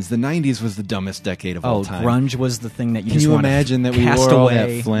 2000s, the 90s was the dumbest decade of all time. grunge was the thing that you Can just you wanted to imagine that we cast wore all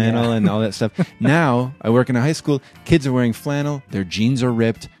away. that flannel Yeah. and all that stuff? Now, I work in a high school. Kids are wearing flannel. Their jeans are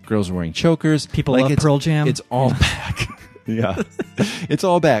ripped. Girls are wearing chokers. People love it's, Pearl Jam. It's all back. Yeah. It's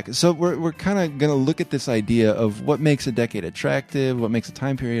all back. So we're kind of going to look at this idea of what makes a decade attractive, what makes a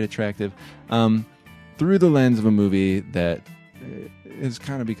time period attractive, through the lens of a movie that has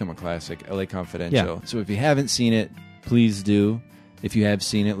kind of become a classic, L.A. Confidential. Yeah. So if you haven't seen it, please do. If you have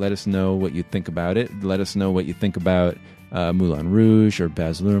seen it, let us know what you think about it. Let us know what you think about Moulin Rouge or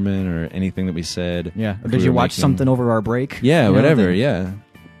Baz Luhrmann or anything that we said. Yeah. Or If did we you were watch making- something over our break? Yeah, You know, whatever. that- Yeah.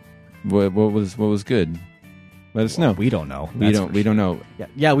 What was good? Let us know. We don't know. We That's don't. for We sure. don't know.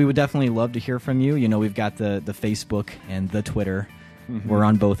 Yeah, we would definitely love to hear from you. You know, we've got the Facebook and the Twitter. We're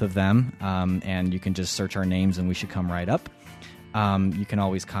on both of them, and you can just search our names and we should come right up. You can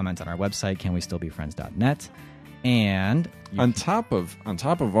always comment on our website, canwestillbefriends.net. And you On top of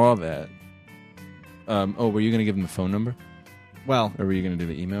all that, were you going to give them the phone number, well, or were you going to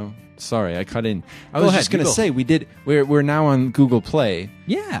do the email? Sorry, I cut in. I Go was ahead, just going you to go. say we're now on Google Play.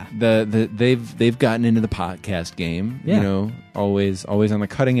 yeah. They've gotten into the podcast game. Yeah. You know, always on the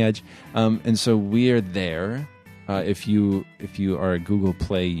cutting edge. And so we are there. If you are a Google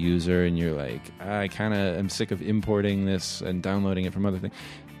Play user and you're like, I kind of am sick of importing this and downloading it from other things,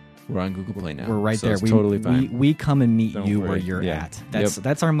 we're on Google Play now. We're right So there. It's totally fine. We come and meet Don't you where worry. you're Yeah. at.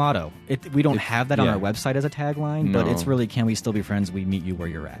 That's our motto. We don't have that on yeah. our website as a tagline, but No. it's really, can we still be friends? We meet you where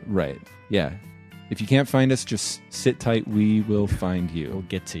you're at. Right. Yeah. If you can't find us, just sit tight. We will find We'll you.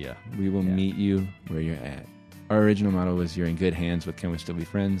 get to you. We will Yeah. meet you where you're at. Our original motto was "You're in good hands with Can We Still Be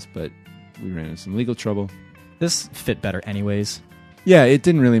Friends?" But we ran into some legal trouble. This fit better anyways. Yeah, it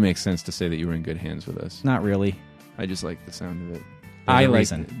didn't really make sense to say that you were in good hands with us. Not really. I just liked the sound of it. There's I a liked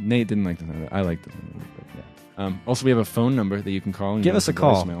reason. it. Nate didn't like the sound of it. I liked the sound of it. But yeah. Also, we have a phone number that you can call and Give us a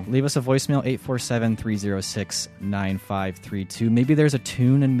call. voicemail. Leave us a voicemail, 847-306-9532. Maybe there's a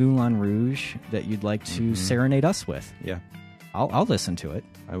tune in Moulin Rouge that you'd like to serenade us with. Yeah, I'll listen to it.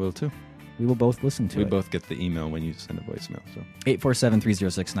 I will too. We will both listen to We it. both get the email when you send a voicemail. So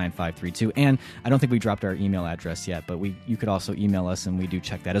 847-306-9532. And I don't think we dropped our email address yet, but you could also email us, and we do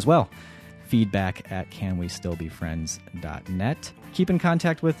check that as well. feedback@canwestillbefriends.net. Keep in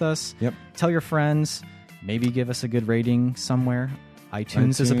contact with us. Yep. Tell your friends. Maybe give us a good rating somewhere.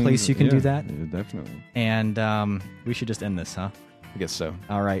 iTunes is a place you can do that. Yeah, definitely. And we should just end this, huh? I guess so.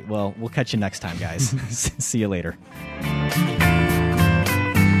 All right. Well, we'll catch you next time, guys. See you later.